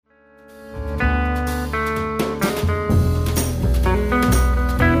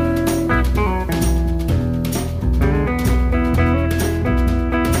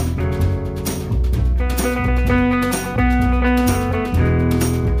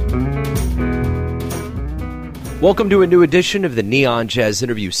Welcome to a new edition of the Neon Jazz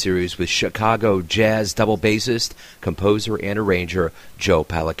interview series with Chicago jazz double bassist, composer, and arranger Joe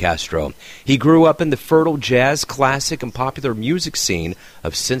Policastro. He grew up in the fertile jazz, classic, and popular music scene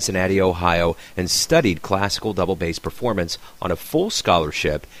of Cincinnati, Ohio, and studied classical double bass performance on a full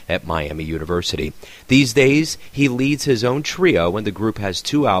scholarship at Miami University. These days, he leads his own trio, and the group has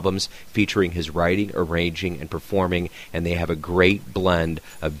 2 albums featuring his writing, arranging, and performing, and they have a great blend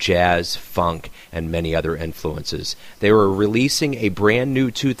of jazz, funk, and many other influences. They are releasing a brand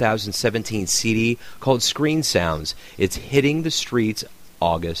new 2017 CD called Screen Sounds. It's hitting the streets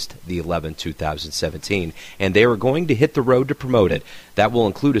August the 11th, 2017, and they are going to hit the road to promote it. That will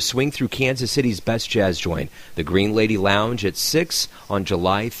include a swing through Kansas City's best jazz joint, the Green Lady Lounge, at 6 on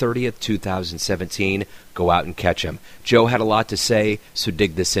July 30th, 2017. Go out and catch him. Joe had a lot to say, so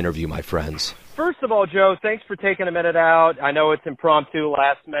dig this interview, my friends. First of all, Joe, thanks for taking a minute out. I know it's impromptu,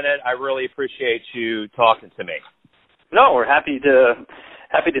 last minute. I really appreciate you talking to me. No, we're happy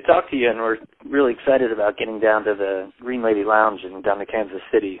to talk to you, and we're really excited about getting down to the Green Lady Lounge and down to Kansas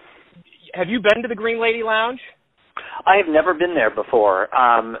City. Have you been to the Green Lady Lounge? I have never been there before,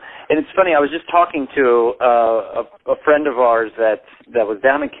 and it's funny. I was just talking to a friend of ours that was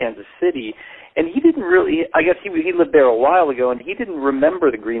down in Kansas City, and he didn't really. I guess he lived there a while ago, and he didn't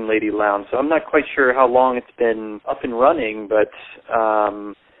remember the Green Lady Lounge. So I'm not quite sure how long it's been up and running, but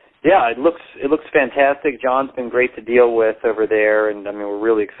yeah, it looks fantastic. John's been great to deal with over there, and I mean we're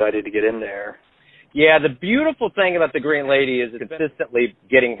really excited to get in there. Yeah, the beautiful thing about the Green Lady is it's consistently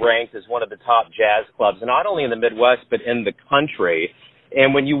getting ranked as one of the top jazz clubs, not only in the Midwest but in the country.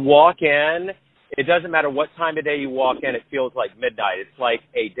 And when you walk in, it doesn't matter what time of day you walk in, it feels like midnight. It's like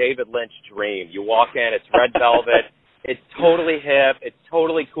a David Lynch dream. You walk in, it's red velvet, it's totally hip, it's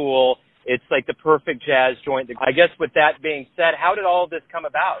totally cool. It's like the perfect jazz joint. I guess with that being said, how did all of this come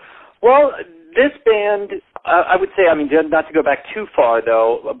about? Well, this band, I would say, I mean, not to go back too far,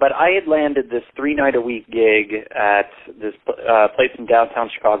 though, but I had landed this 3-night-a-week gig at this place in downtown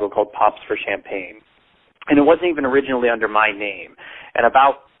Chicago called Pops for Champagne. And it wasn't even originally under my name. And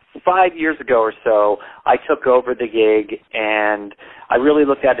about 5 years ago or so, I took over the gig, and I really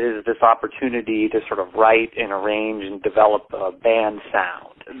looked at it as this opportunity to sort of write and arrange and develop a band sound.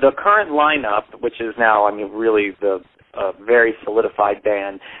 The current lineup, which is now, I mean, really the very solidified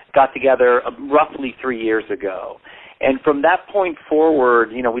band, got together roughly 3 years ago. And from that point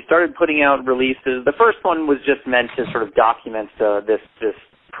forward, you know, we started putting out releases. The first one was just meant to sort of document this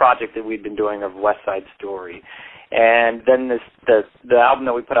project that we'd been doing of West Side Story. And then the album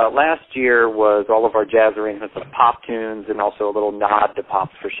that we put out last year was all of our jazz arrangements of pop tunes and also a little nod to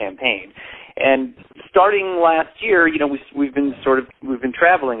Pops for Champagne. And starting last year, you know, we've been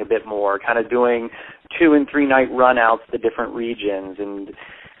traveling a bit more, kind of doing 2- and 3-night run-outs to different regions.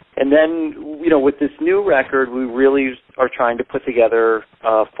 And then, you know, with this new record, we really are trying to put together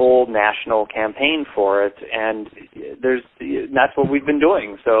a full national campaign for it, and that's what we've been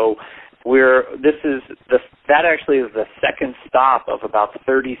doing. So that actually is the second stop of about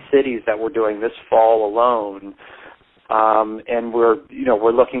 30 cities that we're doing this fall alone. And we're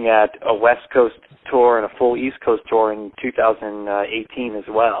looking at a West Coast tour and a full East Coast tour in 2018 as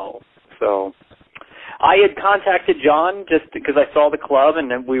well. So I had contacted John just because I saw the club, and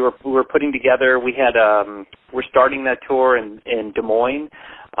then we were putting together. We're starting that tour in Des Moines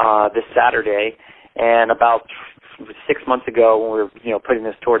this Saturday, and about 6 months ago when we were putting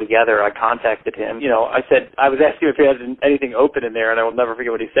this tour together, I contacted him. You know, I was asking if he had anything open in there, and I will never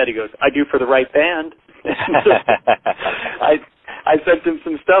forget what he said. He goes, "I do for the right band." I sent him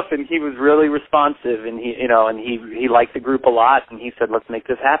some stuff, and he was really responsive, and he liked the group a lot, and he said, "Let's make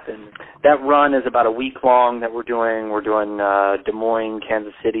this happen." That run is about a week long that we're doing. We're doing Des Moines,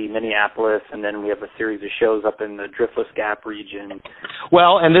 Kansas City, Minneapolis, and then we have a series of shows up in the Driftless Gap region.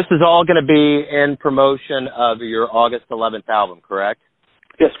 Well, and this is all going to be in promotion of your August 11th album, correct?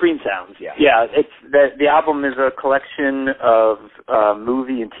 Yeah, Screen Sounds. Yeah. It's the album is a collection of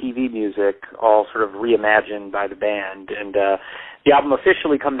movie and TV music, all sort of reimagined by the band, and the album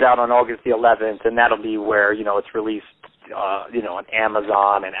officially comes out on August the 11th, and that'll be where it's released, on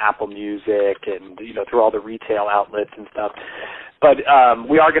Amazon and Apple Music, and through all the retail outlets and stuff. But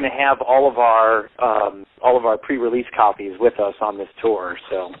we are going to have all of our pre-release copies with us on this tour.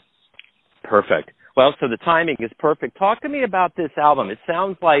 So perfect. Well, so the timing is perfect. Talk to me about this album. It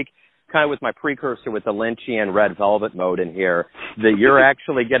sounds like, kind of with my precursor with the Lynchian Red Velvet mode in here, that you're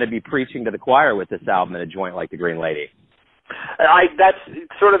actually going to be preaching to the choir with this album in a joint like the Green Lady. That's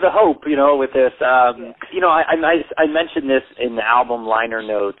sort of the hope, with this. I mentioned this in the album liner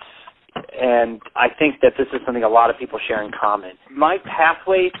notes. And I think that this is something a lot of people share in common. My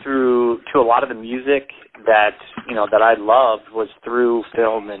pathway to a lot of the music that I loved was through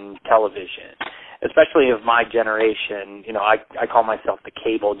film and television, especially of my generation. I call myself the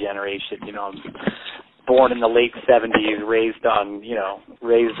cable generation. I'm born in the late 70s, raised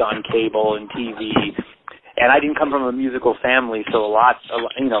on cable and TV. And I didn't come from a musical family, so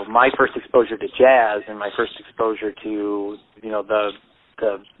my first exposure to jazz and my first exposure to,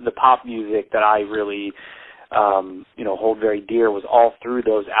 the pop music that I really, hold very dear was all through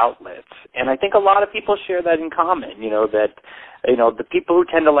those outlets. And I think a lot of people share that in common, the people who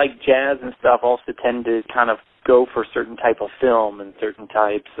tend to like jazz and stuff also tend to kind of go for certain type of film and certain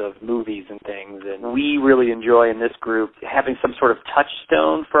types of movies and things. And we really enjoy in this group having some sort of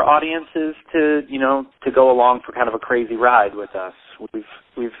touchstone for audiences to go along for kind of a crazy ride with us.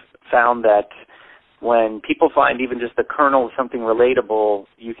 We've found that when people find even just the kernel of something relatable,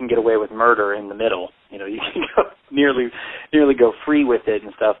 you can get away with murder in the middle. You can go nearly go free with it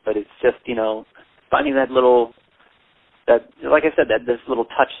and stuff, but it's just, finding that like I said, this little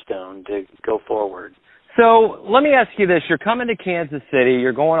touchstone to go forward. So let me ask you this. You're coming to Kansas City.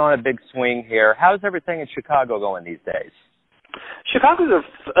 You're going on a big swing here. How's everything in Chicago going these days? Chicago's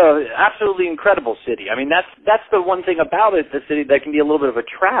an absolutely incredible city. I mean, that's the one thing about it, the city that can be a little bit of a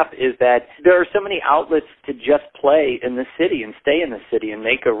trap, is that there are so many outlets to just play in the city and stay in the city and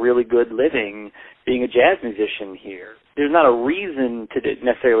make a really good living being a jazz musician here. There's not a reason to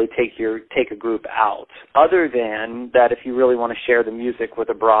necessarily take a group out, other than that if you really want to share the music with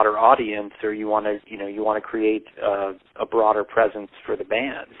a broader audience, or you want to create a broader presence for the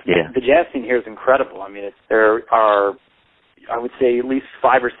band. Yeah. The jazz scene here is incredible. I mean, there are, I would say, at least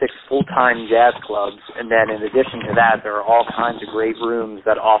 5 or 6 full-time jazz clubs, and then in addition to that, there are all kinds of great rooms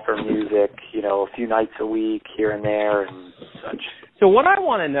that offer music, a few nights a week here and there and such. So what I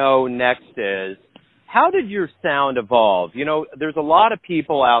want to know next is, how did your sound evolve? There's a lot of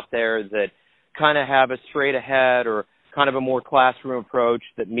people out there that kind of have a straight ahead or kind of a more classroom approach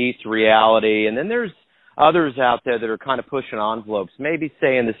that meets reality, and then there's others out there that are kind of pushing envelopes, maybe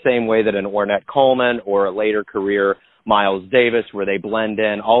say in the same way that an Ornette Coleman or a later career Miles Davis, where they blend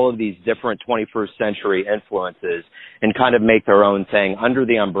in all of these different 21st century influences and kind of make their own thing under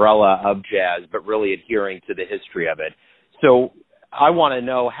the umbrella of jazz, but really adhering to the history of it. So I want to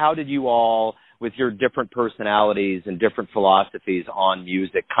know, how did you all, with your different personalities and different philosophies on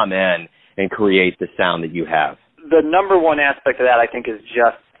music, come in and create the sound that you have? The number one aspect of that, I think, is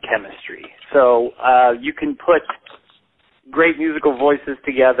just chemistry. So you can put great musical voices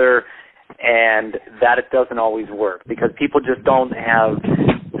together, and that it doesn't always work because people just don't have,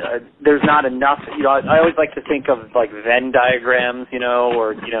 there's not enough, I always like to think of like Venn diagrams,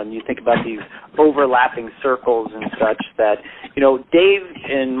 or, you think about these overlapping circles and such that, Dave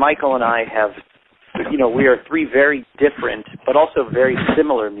and Michael and I have, we are 3 very different but also very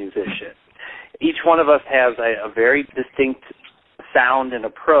similar musicians. Each one of us has a very distinct sound and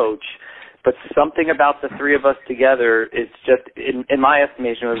approach, but something about the 3 of us together is just, in my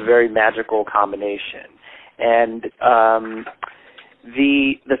estimation, was a very magical combination. And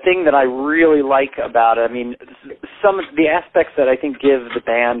the thing that I really like about it, I mean, some of the aspects that I think give the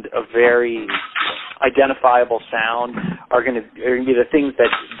band a very identifiable sound are going to be the things that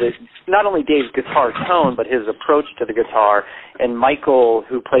not only Dave's guitar tone, but his approach to the guitar, and Michael,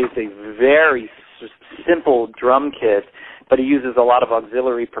 who plays a very simple drum kit, but he uses a lot of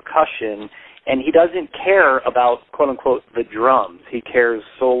auxiliary percussion, and he doesn't care about, quote-unquote, the drums. He cares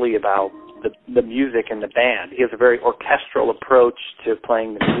solely about the music and the band. He has a very orchestral approach to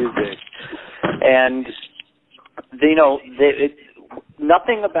playing the music. And,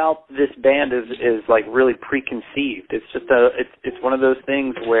 nothing about this band is like really preconceived. It's just it's one of those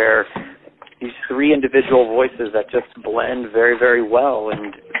things where these 3 individual voices that just blend very, very well,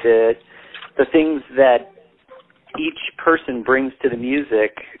 and the things that each person brings to the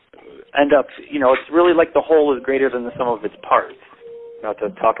music end up, it's really like the whole is greater than the sum of its parts. Not to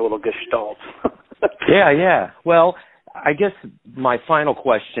talk a little gestalt. Yeah. Well, I guess my final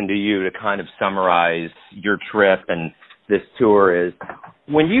question to you to kind of summarize your trip and this tour is,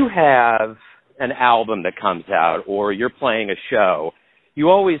 when you have an album that comes out or you're playing a show, you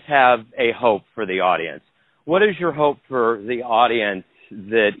always have a hope for the audience. What is your hope for the audience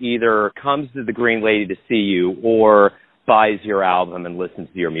that either comes to the Green Lady to see you or buys your album and listens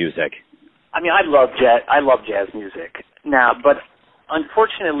to your music? I mean, I love jazz music now, but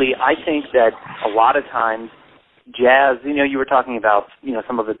unfortunately, I think that a lot of times jazz, you were talking about,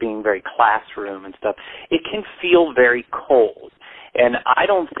 some of it being very classroom and stuff, it can feel very cold. And I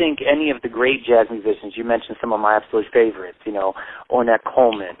don't think any of the great jazz musicians, you mentioned some of my absolute favorites, Ornette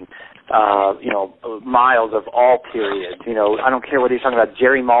Coleman, Miles of all periods, I don't care whether you're talking about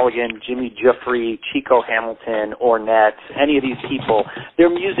Jerry Mulligan, Jimmy Giuffre, Chico Hamilton, Ornette, any of these people, their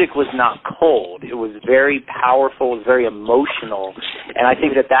music was not cold. It was very powerful, it was very emotional, and I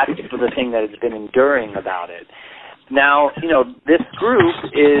think that's the thing that has been enduring about it. Now, this group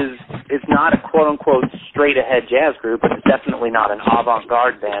is not a quote-unquote straight-ahead jazz group, but it's definitely not an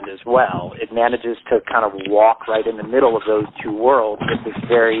avant-garde band as well. It manages to kind of walk right in the middle of those two worlds with this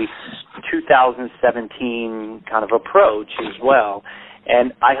very 2017 kind of approach as well.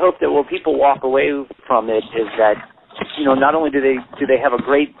 And I hope that what people walk away from it is that, not only do they have a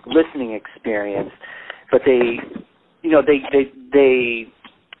great listening experience, but they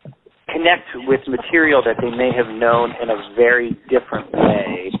connect with material that they may have known in a very different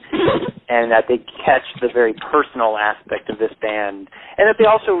way, and that they catch the very personal aspect of this band, and that they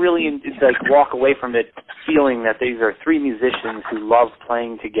also really walk away from it feeling that these are three musicians who love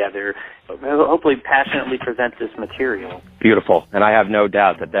playing together, hopefully passionately present this material. Beautiful, and I have no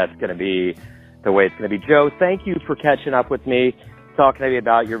doubt that that's going to be the way it's going to be. Joe, thank you for catching up with me, talking to me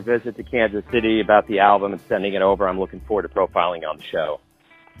about your visit to Kansas City, about the album, and sending it over. I'm looking forward to profiling on the show.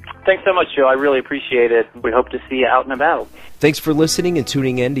 Thanks so much, Joe. I really appreciate it. We hope to see you out and about. Thanks for listening and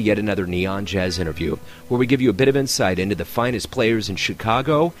tuning in to yet another Neon Jazz interview, where we give you a bit of insight into the finest players in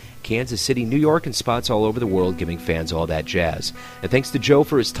Chicago, Kansas City, New York, and spots all over the world, giving fans all that jazz. And thanks to Joe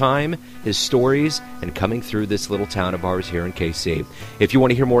for his time, his stories, and coming through this little town of ours here in KC. If you want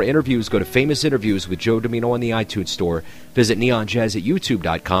to hear more interviews, go to Famous Interviews with Joe Domino on the iTunes Store. Visit neonjazz at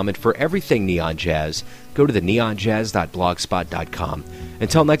youtube.com, and for everything Neon Jazz, go to the neonjazz.blogspot.com.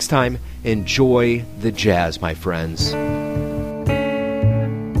 Until next time, enjoy the jazz, my friends.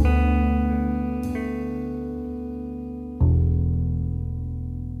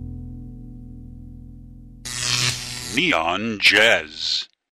 Neon Jazz.